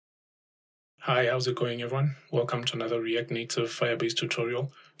Hi, how's it going, everyone? Welcome to another React Native Firebase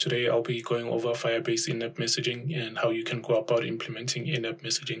tutorial. Today, I'll be going over Firebase in-app messaging and how you can go about implementing in-app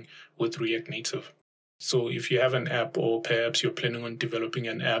messaging with React Native. So if you have an app, or perhaps you're planning on developing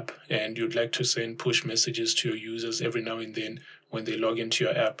an app and you'd like to send push messages to your users every now and then when they log into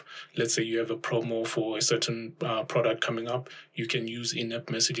your app, let's say you have a promo for a certain product coming up, you can use in-app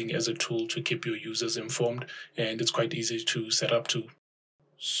messaging as a tool to keep your users informed, and it's quite easy to set up too.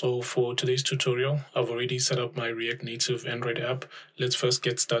 So for today's tutorial, I've already set up my React Native Android app. Let's first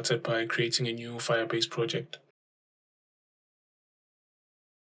get started by creating a new Firebase project.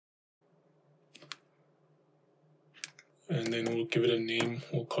 And then we'll give it a name.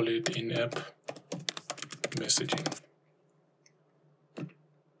 We'll call it in-app messaging.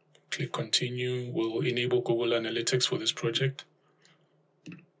 Click continue. We'll enable Google Analytics for this project.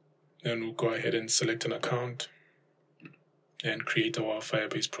 Then we'll go ahead and select an account and create our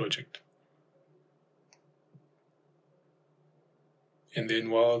Firebase project. And then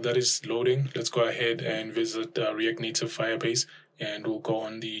while that is loading, let's go ahead and visit React Native Firebase, and we'll go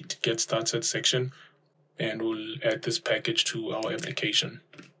on the Get Started section, and we'll add this package to our application.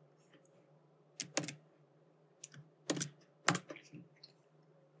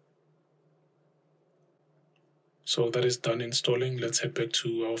 So that is done installing. Let's head back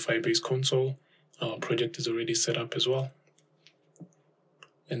to our Firebase console. Our project is already set up as well.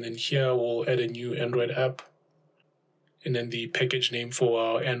 And then here we'll add a new Android app. And then the package name for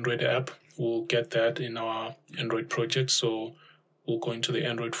our Android app, we'll get that in our Android project. So we'll go into the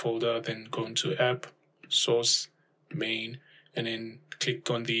Android folder, then go into app, source, main, and then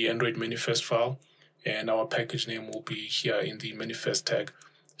click on the Android manifest file. And our package name will be here in the manifest tag.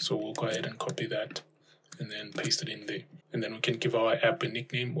 So we'll go ahead and copy that and then paste it in there. And then we can give our app a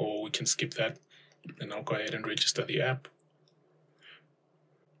nickname, or we can skip that. And I'll go ahead and register the app.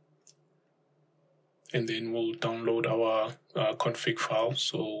 And then we'll download our config file.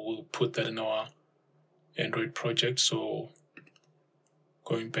 So we'll put that in our Android project. So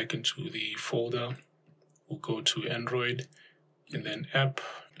going back into the folder, we'll go to Android and then app.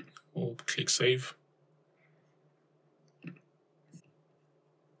 We'll click save.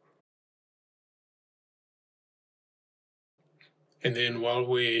 And then while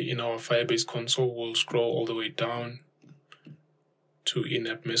we're in our Firebase console, we'll scroll all the way down to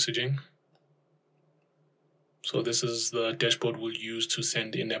in-app messaging. So this is the dashboard we'll use to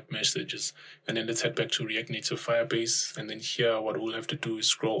send in-app messages. And then let's head back to React Native Firebase. And then here, what we'll have to do is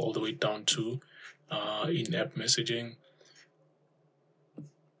scroll all the way down to in-app messaging.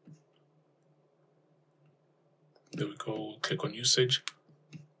 There we go. We'll click on usage.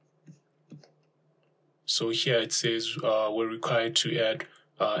 So here it says we're required to add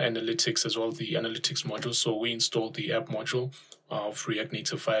analytics as well, the analytics module. So we installed the app module of React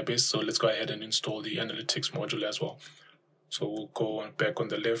Native Firebase. So let's go ahead and install the analytics module as well. So we'll go back on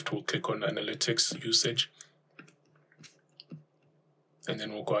the left, we'll click on analytics usage. And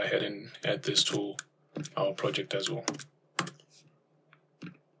then we'll go ahead and add this to our project as well.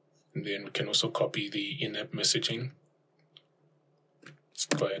 And then we can also copy the in-app messaging. Let's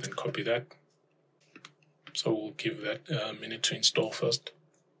go ahead and copy that. So we'll give that a minute to install first.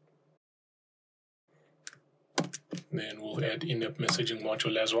 Then we'll add in-app messaging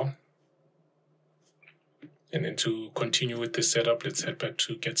module as well. And then to continue with this setup, let's head back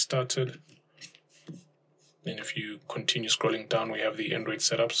to Get Started. And if you continue scrolling down, we have the Android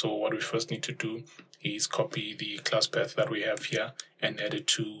setup. So what we first need to do is copy the class path that we have here and add it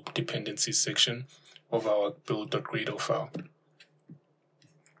to dependencies section of our build.gradle file.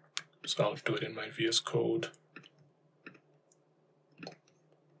 So I'll do it in my VS Code.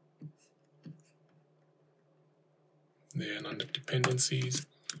 Then under dependencies,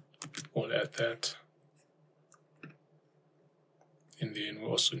 we'll add that. And then we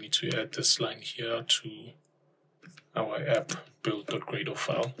also need to add this line here to our app build.gradle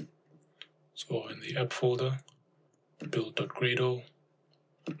file. So in the app folder, build.gradle,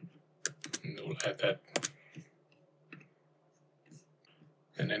 and we'll add that.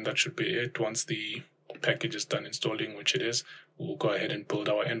 And then that should be it. Once the package is done installing, which it is, we'll go ahead and build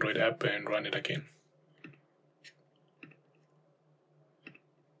our Android app and run it again.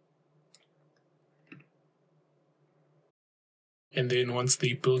 And then once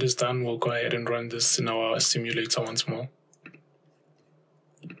the build is done, we'll go ahead and run this in our simulator once more.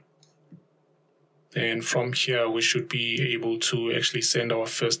 And from here, we should be able to actually send our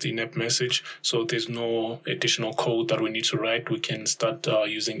first in-app message. So there's no additional code that we need to write. We can start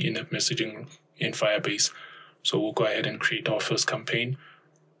using in-app messaging in Firebase. So we'll go ahead and create our first campaign.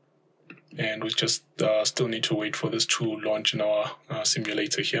 And we just still need to wait for this to launch in our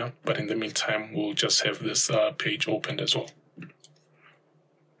simulator here. But in the meantime, we'll just have this page opened as well.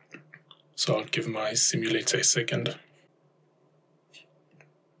 So I'll give my simulator a second.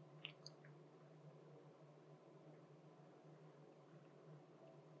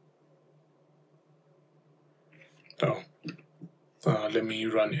 Now, let me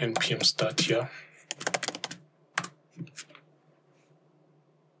run npm start here.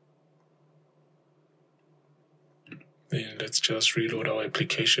 Then let's just reload our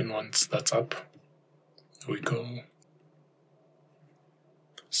application once that's up. There we go.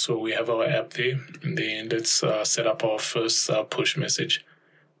 So we have our app there, and then let's set up our first push message.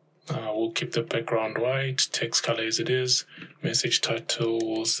 We'll keep the background white, text color as it is. Message title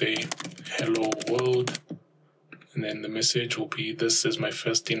will say hello world. And then the message will be, this is my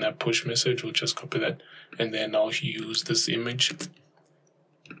first in-app push message. We'll just copy that. And then I'll use this image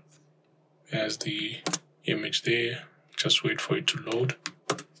as the image there. Just wait for it to load.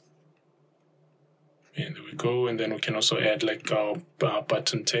 And there we go. And then we can also add like our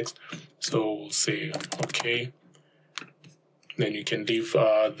button text. So we'll say, okay. Then you can leave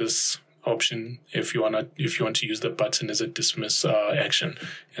this option if you want to use the button as a dismiss action.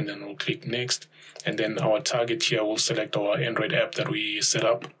 And then we'll click next. And then our target here, we'll select our Android app that we set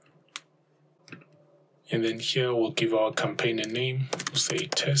up. And then here we'll give our campaign a name. We'll say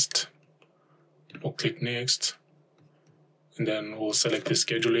test. We'll click next. And then we'll select the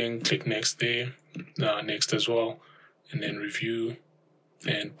scheduling, click next there, next as well, and then review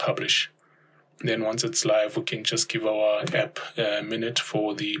and publish. And then once it's live, we can just give our app a minute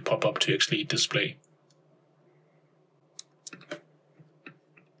for the pop-up to actually display.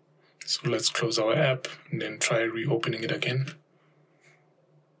 So let's close our app and then try reopening it again.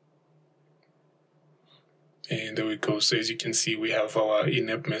 And there we go. So as you can see, we have our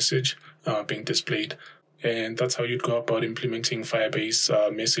in-app message being displayed. And that's how you'd go about implementing Firebase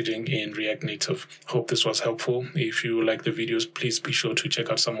messaging in React Native. Hope this was helpful. If you like the videos, please be sure to check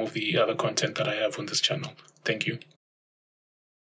out some of the other content that I have on this channel. Thank you.